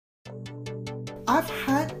I've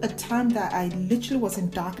had a time that I literally was in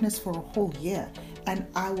darkness for a whole year, and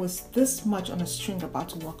I was this much on a string about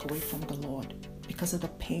to walk away from the Lord because of the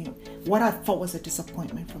pain, what I thought was a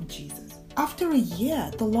disappointment from Jesus. After a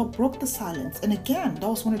year, the Lord broke the silence, and again, that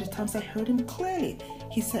was one of the times I heard him clearly.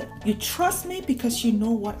 He said, "You trust me because you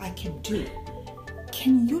know what I can do.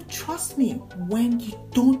 Can you trust me when you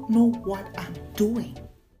don't know what I'm doing?"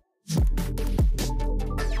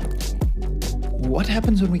 What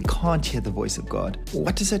happens when we can't hear the voice of God?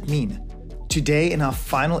 What does that mean? Today, in our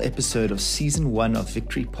final episode of Season 1 of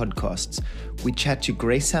Victory Podcasts, we chat to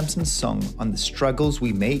Grace Sampson's song on the struggles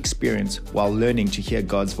we may experience while learning to hear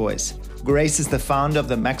God's voice. Grace is the founder of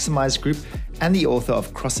the Maximize Group and the author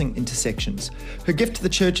of Crossing Intersections. Her gift to the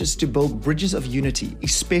church is to build bridges of unity,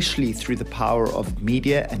 especially through the power of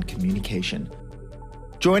media and communication.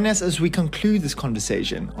 Join us as we conclude this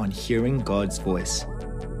conversation on hearing God's voice.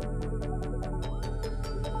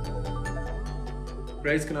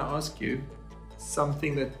 Grace, can I ask you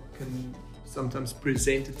something that can sometimes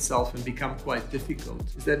present itself and become quite difficult?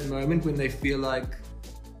 Is that moment when they feel like,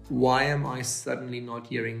 why am I suddenly not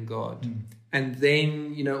hearing God? And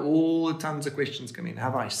then, all tons of questions come in.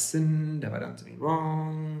 Have I sinned? Have I done something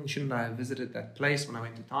wrong? Shouldn't I have visited that place when I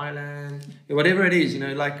went to Thailand? Whatever it is,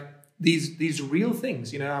 like these real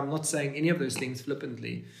things. I'm not saying any of those things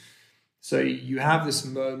flippantly. So you have this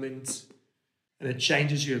moment and it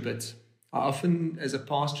changes you a bit. I often, as a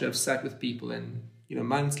pastor, have sat with people and,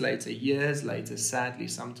 months later, years later, sadly,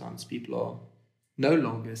 sometimes people are no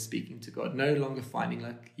longer speaking to God, no longer finding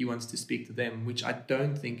like he wants to speak to them, which I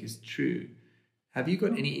don't think is true. Have you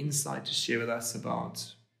got any insight to share with us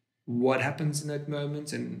about what happens in that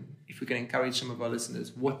moment? And if we can encourage some of our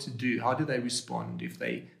listeners, what to do, how do they respond if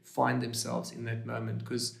they find themselves in that moment?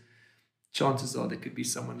 Because chances are there could be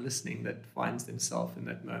someone listening that finds themselves in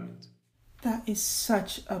that moment. That is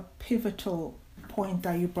such a pivotal point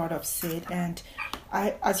that you brought up, Sid. And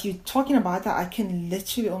as you're talking about that, I can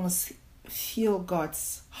literally almost feel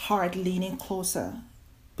God's heart leaning closer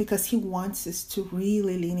because he wants us to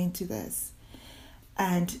really lean into this.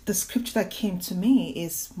 And the scripture that came to me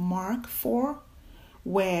is Mark 4,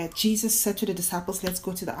 where Jesus said to the disciples, "Let's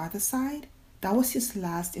go to the other side." That was his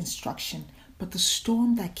last instruction. But the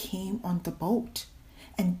storm that came on the boat,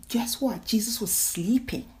 and guess what? Jesus was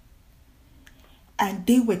sleeping. And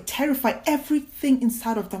they were terrified. Everything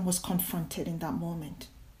inside of them was confronted in that moment.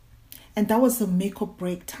 And that was the make or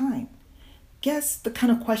break time. Guess the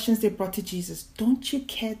kind of questions they brought to Jesus. Don't you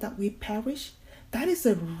care that we perish? That is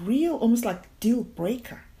a real, almost like deal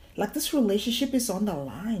breaker. Like this relationship is on the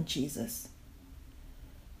line, Jesus.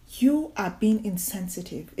 You are being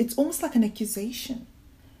insensitive. It's almost like an accusation.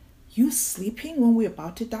 You sleeping when we're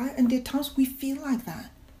about to die? And there are times we feel like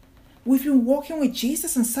that. We've been walking with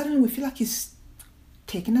Jesus and suddenly we feel like he's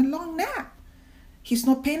taking a long nap. He's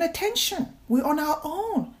not paying attention. We're on our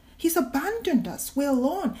own. He's abandoned us. We're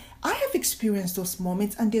alone. I have experienced those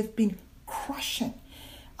moments and they've been crushing.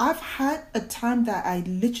 I've had a time that I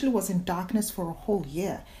literally was in darkness for a whole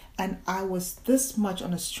year, and I was this much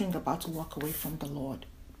on a string about to walk away from the Lord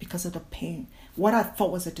because of the pain, what I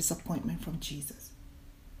thought was a disappointment from Jesus.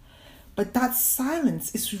 But that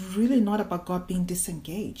silence is really not about God being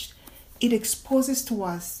disengaged. It exposes to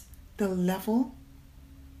us the level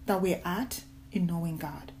that we're at in knowing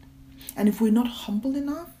God. And if we're not humble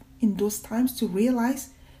enough in those times to realize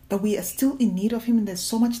that we are still in need of him and there's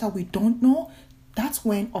so much that we don't know, that's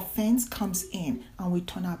when offense comes in and we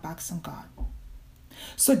turn our backs on God.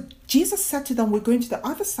 So Jesus said to them, we're going to the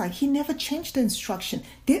other side. He never changed the instruction.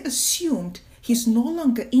 They assumed he's no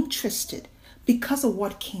longer interested because of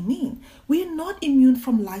what came in. We are not immune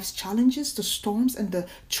from life's challenges, the storms and the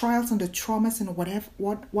trials and the traumas and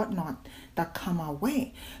whatnot that come our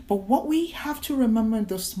way. But what we have to remember in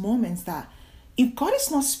those moments, that if God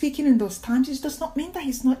is not speaking in those times, it does not mean that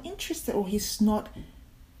he's not interested or he's not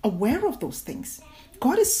aware of those things.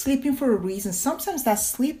 God is sleeping for a reason. Sometimes that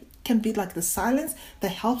sleep can be like the silence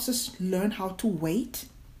that helps us learn how to wait.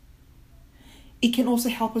 It can also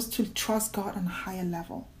help us to trust God on a higher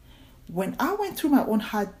level. When I went through my own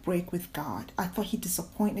heartbreak with God, I thought he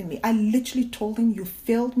disappointed me. I literally told him, you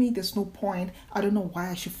failed me. There's no point. I don't know why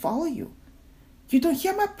I should follow you. You don't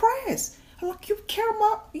hear my prayers. I'm like, you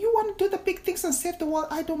want to do the big things and save the world.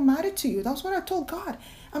 I don't matter to you. That's what I told God.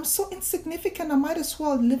 I'm so insignificant. I might as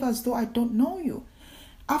well live as though I don't know you.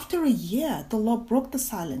 After a year, the Lord broke the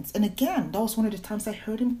silence. And again, that was one of the times I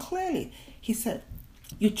heard him clearly. He said,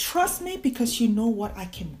 you trust me because you know what I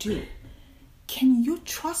can do. Can you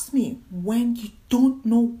trust me when you don't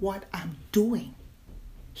know what I'm doing?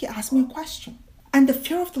 He asked me a question. And the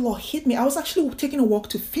fear of the Lord hit me. I was actually taking a walk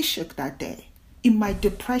to Fish Hoek that day in my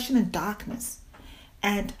depression and darkness.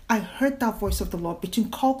 And I heard that voice of the Lord between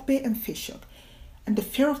Kalk Bay and Fishhook. And the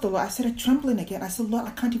fear of the Lord, I started trembling again. I said, Lord,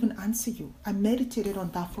 I can't even answer you. I meditated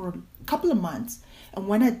on that for a couple of months. And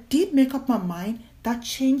when I did make up my mind, that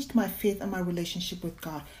changed my faith and my relationship with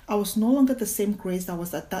God. I was no longer the same grace that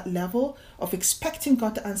was at that level of expecting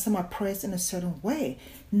God to answer my prayers in a certain way.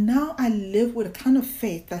 Now I live with a kind of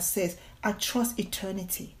faith that says, I trust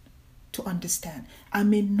eternity to understand. I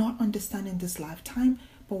may not understand in this lifetime,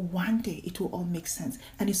 but one day it will all make sense.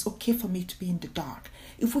 And it's okay for me to be in the dark.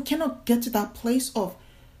 If we cannot get to that place of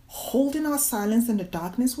holding our silence in the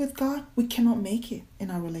darkness with God, we cannot make it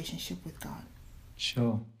in our relationship with God.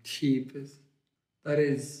 Sure. Jeepers. That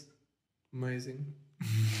is amazing.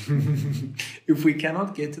 If we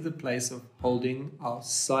cannot get to the place of holding our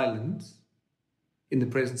silence in the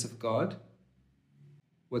presence of God,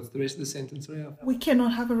 what's the rest of the sentence? We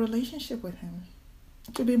cannot have a relationship with Him.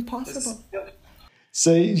 It would be impossible.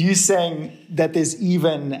 So you're saying that there's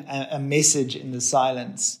even a message in the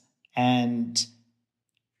silence, and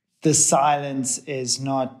the silence is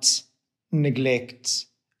not neglect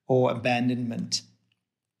or abandonment,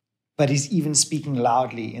 but He's even speaking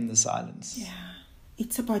loudly in the silence. Yeah,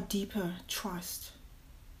 it's about deeper trust.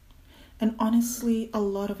 And honestly, a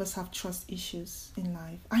lot of us have trust issues in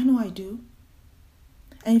life. I know I do.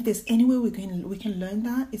 And if there's any way we can learn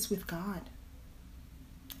that, it's with God.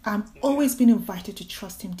 I'm always been invited to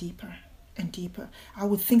trust Him deeper and deeper. I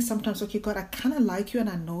would think sometimes, okay, God, I kind of like you and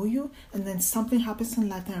I know you. And then something happens in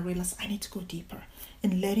life and I realize I need to go deeper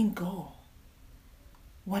in letting go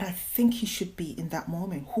what I think He should be in that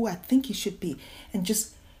moment, who I think He should be. And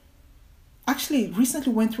just actually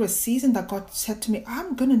recently went through a season that God said to me,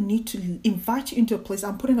 I'm going to need to invite you into a place.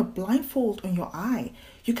 I'm putting a blindfold on your eye.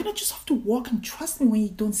 You're going to just have to walk and trust me when you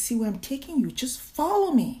don't see where I'm taking you. Just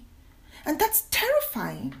follow me. And that's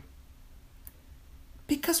terrifying.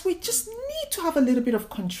 Because we just need to have a little bit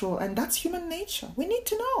of control. And that's human nature. We need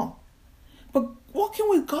to know. But walking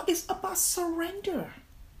with God is about surrender.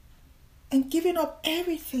 And giving up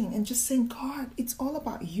everything and just saying, God, it's all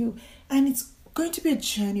about you. And it's going to be a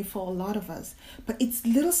journey for a lot of us. But it's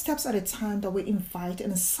little steps at a time that we invite.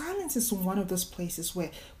 And silence is one of those places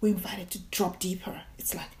where we're invited to drop deeper.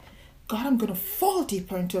 It's like, God, I'm going to fall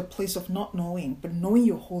deeper into a place of not knowing, but knowing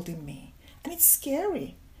you're holding me. And it's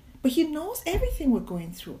scary. But He knows everything we're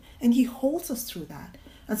going through. And He holds us through that.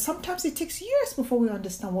 And sometimes it takes years before we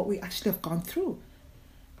understand what we actually have gone through.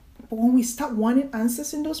 But when we start wanting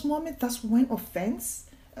answers in those moments, that's when offense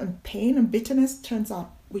and pain and bitterness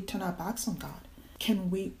we turn our backs on God. Can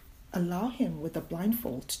we allow Him with a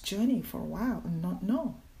blindfold to journey for a while and not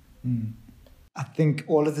know? I think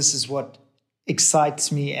all of this is what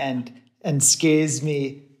excites me and scares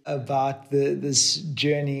me about this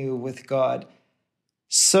journey with God.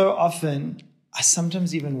 So often, I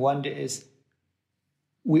sometimes even wonder is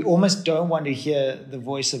we almost don't want to hear the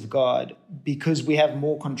voice of God because we have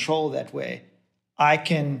more control that way. I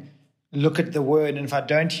can look at the word, and if I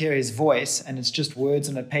don't hear His voice and it's just words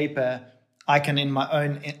on a paper, I can in my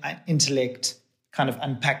own intellect kind of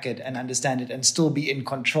unpack it and understand it and still be in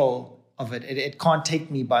control of it. It can't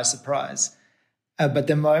take me by surprise. But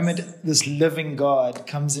the moment this living God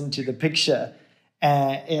comes into the picture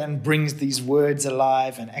and brings these words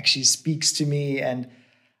alive and actually speaks to me, and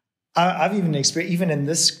I've even experienced, even in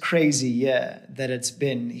this crazy year that it's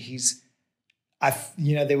been,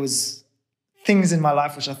 there was things in my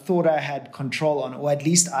life which I thought I had control on, or at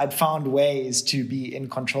least I'd found ways to be in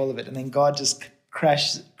control of it. And then God just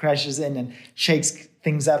crashes in and shakes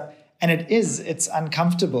things up. And it's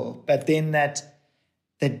uncomfortable. But then that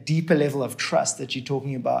deeper level of trust that you're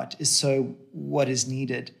talking about is so what is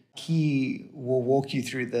needed. He will walk you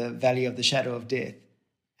through the valley of the shadow of death.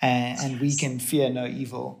 And we can fear no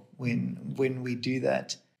evil when we do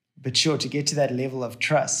that. But sure, to get to that level of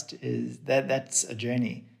trust that's a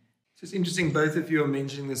journey. So it's interesting, both of you are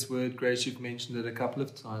mentioning this word, Grace, you've mentioned it a couple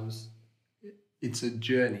of times. It's a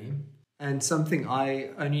journey. And something I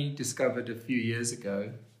only discovered a few years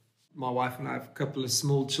ago. My wife and I have a couple of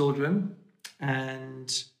small children.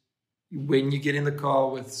 And when you get in the car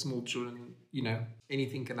with small children,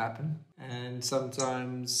 anything can happen. And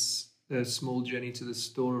sometimes a small journey to the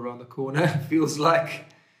store around the corner feels like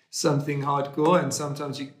something hardcore, and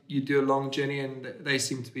sometimes you do a long journey and they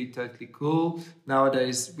seem to be totally cool.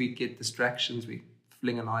 Nowadays we get distractions, we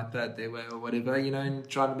fling an iPad their way or whatever, and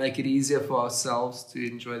trying to make it easier for ourselves to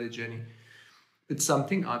enjoy the journey. It's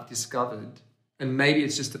something I've discovered, and maybe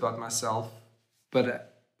it's just about myself,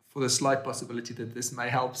 but for the slight possibility that this may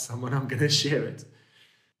help someone, I'm going to share it.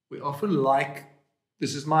 We often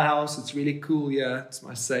this is my house, it's really cool here, it's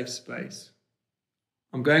my safe space.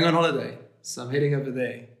 I'm going on holiday, so I'm heading over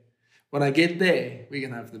there. when I get there, we're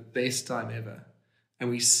going to have the best time ever. And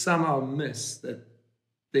we somehow miss that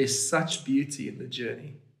there's such beauty in the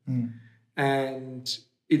journey. And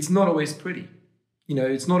it's not always pretty.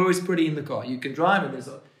 It's not always pretty in the car. You can drive,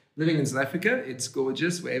 and living in South Africa, it's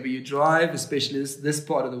gorgeous wherever you drive, especially this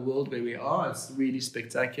part of the world where we are. It's really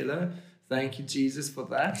spectacular. Thank you, Jesus, for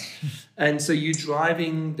that. And so you're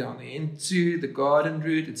driving down into the garden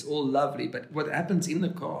route. It's all lovely. But what happens in the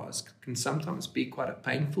cars can sometimes be quite a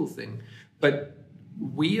painful thing. But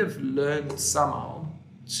we have learned somehow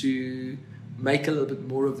to make a little bit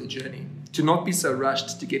more of the journey, to not be so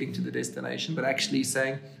rushed to getting to the destination, but actually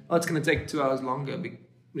saying, it's going to take 2 hours longer,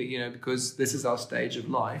 because this is our stage of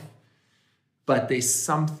life. But there's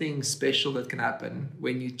something special that can happen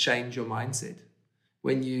when you change your mindset,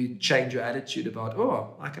 when you change your attitude about,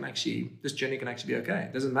 this journey can actually be okay.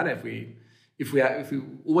 It doesn't matter if we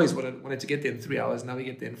always wanted to get there in 3 hours, now we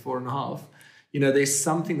get there in 4.5. There's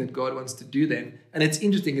something that God wants to do then. And it's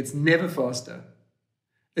interesting, it's never faster.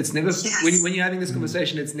 It's never, when you're having this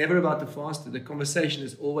conversation, it's never about the faster. The conversation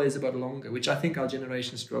is always about longer, which I think our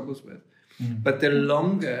generation struggles with. But the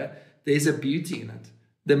longer, there's a beauty in it.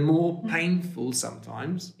 The more painful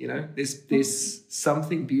sometimes, there's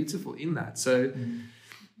something beautiful in that. So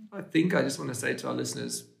I think I just want to say to our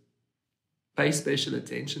listeners, pay special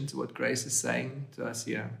attention to what Grace is saying to us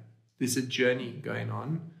here. There's a journey going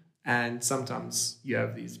on, and sometimes you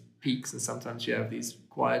have these peaks and sometimes you have these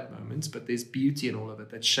quiet moments, but there's beauty in all of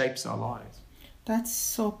it that shapes our lives. That's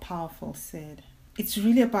so powerful, Sid. It's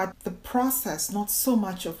really about the process, not so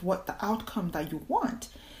much of what the outcome that you want.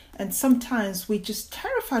 And sometimes we're just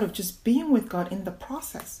terrified of just being with God in the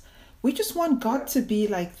process. We just want God to be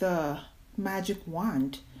like the magic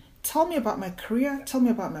wand. Tell me about my career. Tell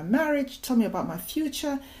me about my marriage. Tell me about my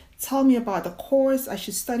future. Tell me about the course I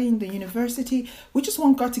should study in the university. We just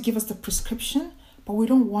want God to give us the prescription, but we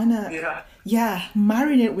don't want to,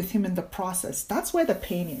 marinate with him in the process. That's where the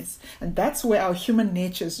pain is. And that's where our human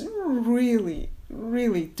nature is really,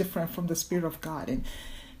 really different from the Spirit of God. And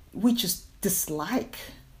we just dislike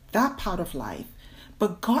that part of life.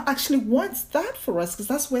 But God actually wants that for us, because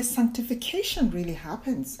that's where sanctification really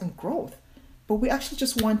happens and growth. But we actually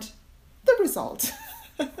just want the result.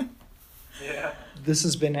 This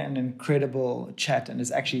has been an incredible chat, and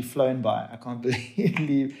it's actually flown by. I can't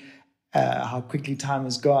believe how quickly time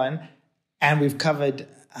has gone. And we've covered,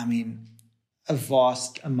 a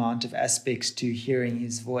vast amount of aspects to hearing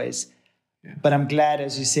his voice. Yeah. But I'm glad,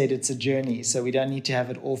 as you said, it's a journey, so we don't need to have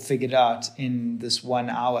it all figured out in this 1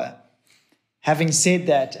 hour. Having said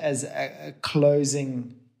that, as a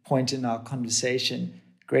closing point in our conversation,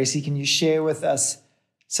 Gracie, can you share with us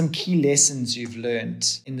some key lessons you've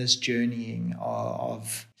learned in this journeying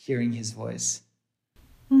of hearing his voice?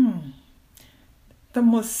 The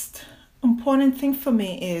most important thing for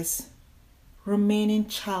me is remaining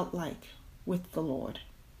childlike with the Lord.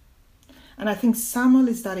 And I think Samuel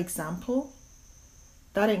is that example,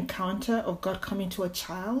 that encounter of God coming to a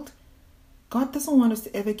child. God doesn't want us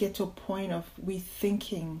to ever get to a point of we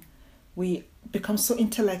become so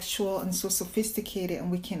intellectual and so sophisticated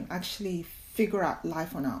and we can actually figure out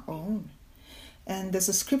life on our own. And there's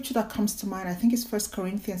a scripture that comes to mind, I think it's 1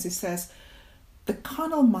 Corinthians. It says, the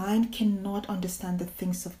carnal mind cannot understand the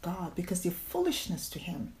things of God because they're foolishness to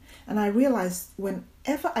him. And I realize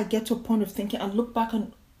whenever I get to a point of thinking, I look back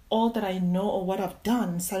on all that I know or what I've done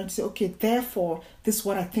and starting to say, okay, therefore, this is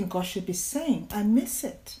what I think God should be saying. I miss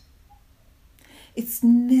it. It's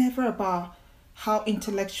never about how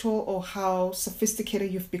intellectual or how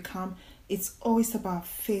sophisticated you've become. It's always about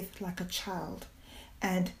faith like a child.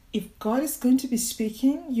 And if God is going to be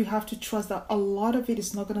speaking, you have to trust that a lot of it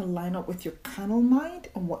is not going to line up with your carnal mind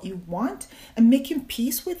and what you want. And making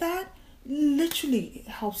peace with that literally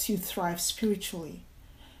helps you thrive spiritually.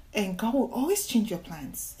 And God will always change your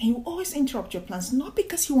plans. And He will always interrupt your plans, not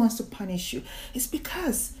because He wants to punish you. It's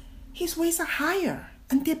because His ways are higher.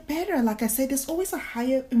 And they're better. Like I said, there's always a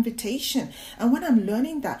higher invitation. And when I'm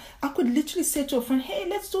learning that, I could literally say to a friend, hey,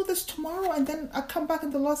 let's do this tomorrow. And then I come back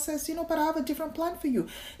and the Lord says, but I have a different plan for you.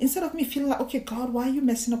 Instead of me feeling like, okay, God, why are you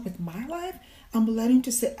messing up with my life? I'm learning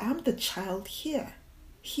to say, I'm the child here.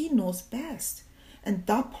 He knows best. And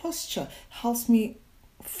that posture helps me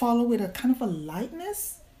follow with a kind of a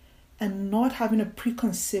lightness and not having a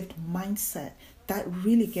preconceived mindset that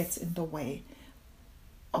really gets in the way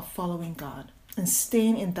of following God. And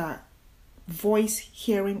staying in that voice,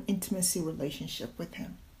 hearing, intimacy relationship with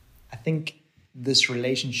Him. I think this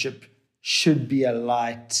relationship should be a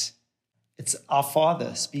light. It's our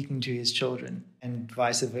Father speaking to His children and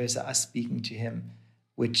vice versa, us speaking to Him,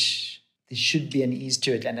 which there should be an ease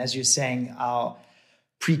to it. And as you're saying, our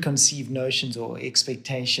preconceived notions or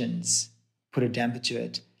expectations put a damper to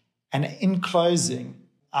it. And in closing,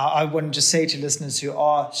 I want to just say to listeners who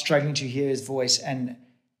are struggling to hear his voice, and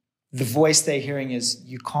the voice they're hearing is,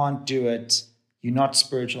 you can't do it, you're not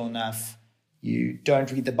spiritual enough, you don't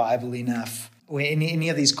read the Bible enough, or any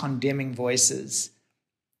of these condemning voices,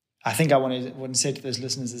 I think I want to say to those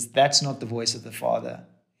listeners is, that's not the voice of the Father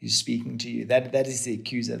who's speaking to you. That is the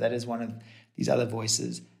accuser. That is one of these other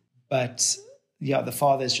voices. But yeah, the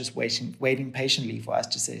Father is just waiting patiently for us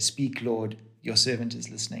to say, speak, Lord, your servant is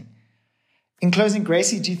listening. In closing,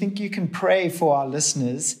 Gracie, do you think you can pray for our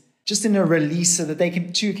listeners just in a release so that they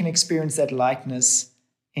too can experience that likeness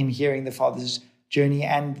in hearing the Father's journey,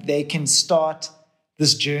 and they can start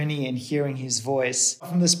this journey in hearing his voice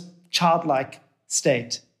from this childlike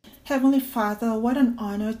state? Heavenly Father, what an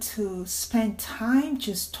honor to spend time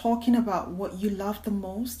just talking about what you love the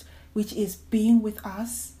most, which is being with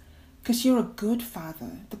us, because you're a good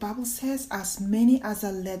Father. The Bible says, as many as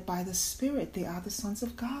are led by the Spirit, they are the sons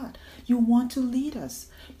of God. You want to lead us.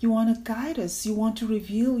 You want to guide us. You want to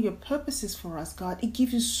reveal your purposes for us, God. It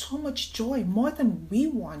gives you so much joy, more than we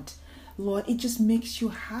want. Lord, it just makes you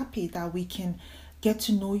happy that we can get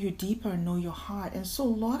to know you deeper and know your heart. And so,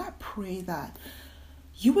 Lord, I pray that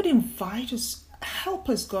you would invite us, help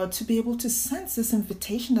us, God, to be able to sense this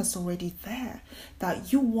invitation that's already there,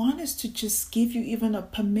 that you want us to just give you even a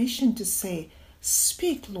permission to say,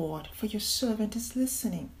 speak, Lord, for your servant is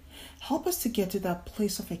listening. Help us to get to that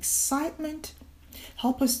place of excitement.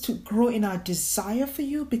 Help us to grow in our desire for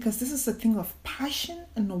you, because this is a thing of passion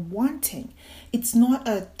and a wanting. It's not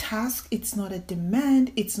a task. It's not a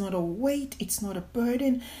demand. It's not a weight. It's not a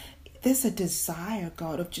burden. There's a desire,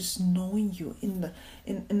 God, of just knowing you in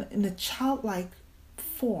a childlike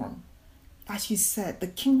form. As you said, the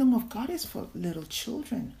kingdom of God is for little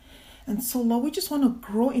children. And so, Lord, we just want to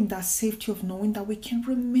grow in that safety of knowing that we can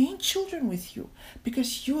remain children with you,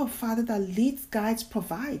 because you are a Father that leads, guides,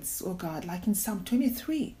 provides, oh God, like in Psalm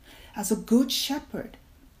 23, as a good shepherd.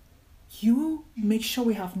 You make sure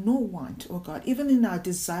we have no want, oh God. Even in our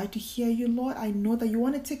desire to hear you, Lord, I know that you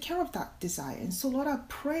want to take care of that desire. And so, Lord, I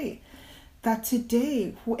pray that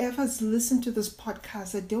today, whoever's listened to this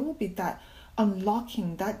podcast, that there will be that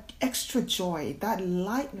unlocking, that extra joy, that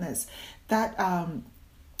lightness, that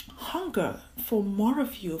hunger for more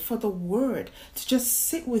of you, for the word, to just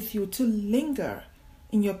sit with you, to linger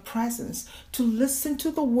in your presence, to listen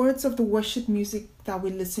to the words of the worship music that we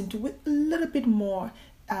listen to with a little bit more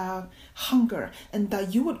hunger, and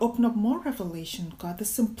that you would open up more revelation, God, the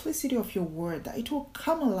simplicity of your word, that it will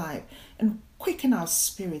come alive and quicken our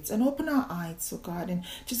spirits and open our eyes, oh God, and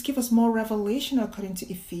just give us more revelation according to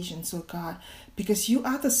Ephesians, oh God, because you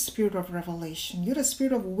are the spirit of revelation. You're the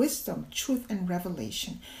spirit of wisdom, truth, and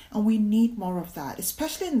revelation, and we need more of that,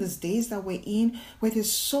 especially in these days that we're in, where there's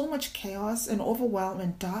so much chaos and overwhelm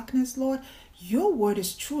and darkness, Lord. Your word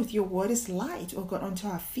is truth. Your word is light, oh God, unto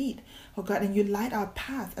our feet, oh God, and you light our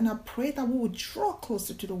path. And I pray that we would draw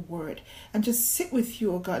closer to the word and just sit with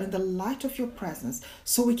you, oh God, in the light of your presence,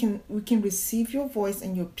 so we can receive your voice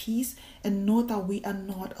and your peace and know that we are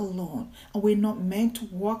not alone, and we're not meant to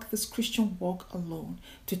walk this Christian walk alone.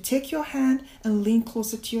 To take your hand and lean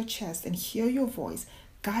closer to your chest and hear your voice.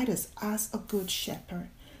 Guide us as a good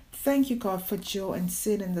shepherd. Thank you, God, for Joe and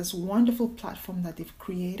Sid and this wonderful platform that they've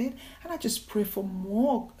created. And I just pray for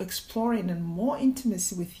more exploring and more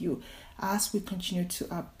intimacy with you as we continue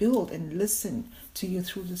to build and listen to you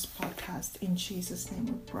through this podcast. In Jesus' name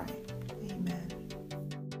we pray. Amen.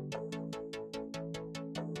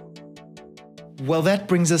 Well, that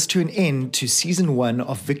brings us to an end to Season 1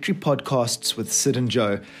 of Victory Podcasts with Sid and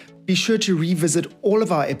Joe. Be sure to revisit all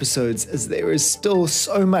of our episodes, as there is still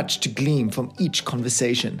so much to glean from each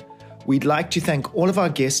conversation. We'd like to thank all of our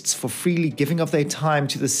guests for freely giving of their time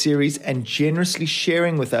to the series and generously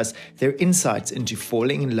sharing with us their insights into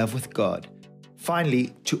falling in love with God.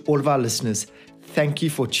 Finally, to all of our listeners, thank you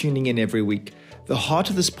for tuning in every week. The heart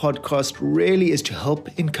of this podcast really is to help,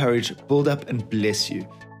 encourage, build up, and bless you.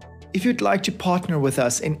 If you'd like to partner with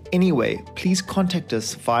us in any way, please contact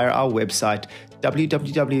us via our website,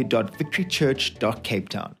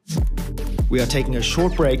 www.victorychurch.capetown. We are taking a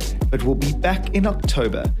short break, but we'll be back in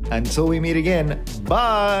October. Until we meet again,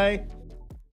 bye!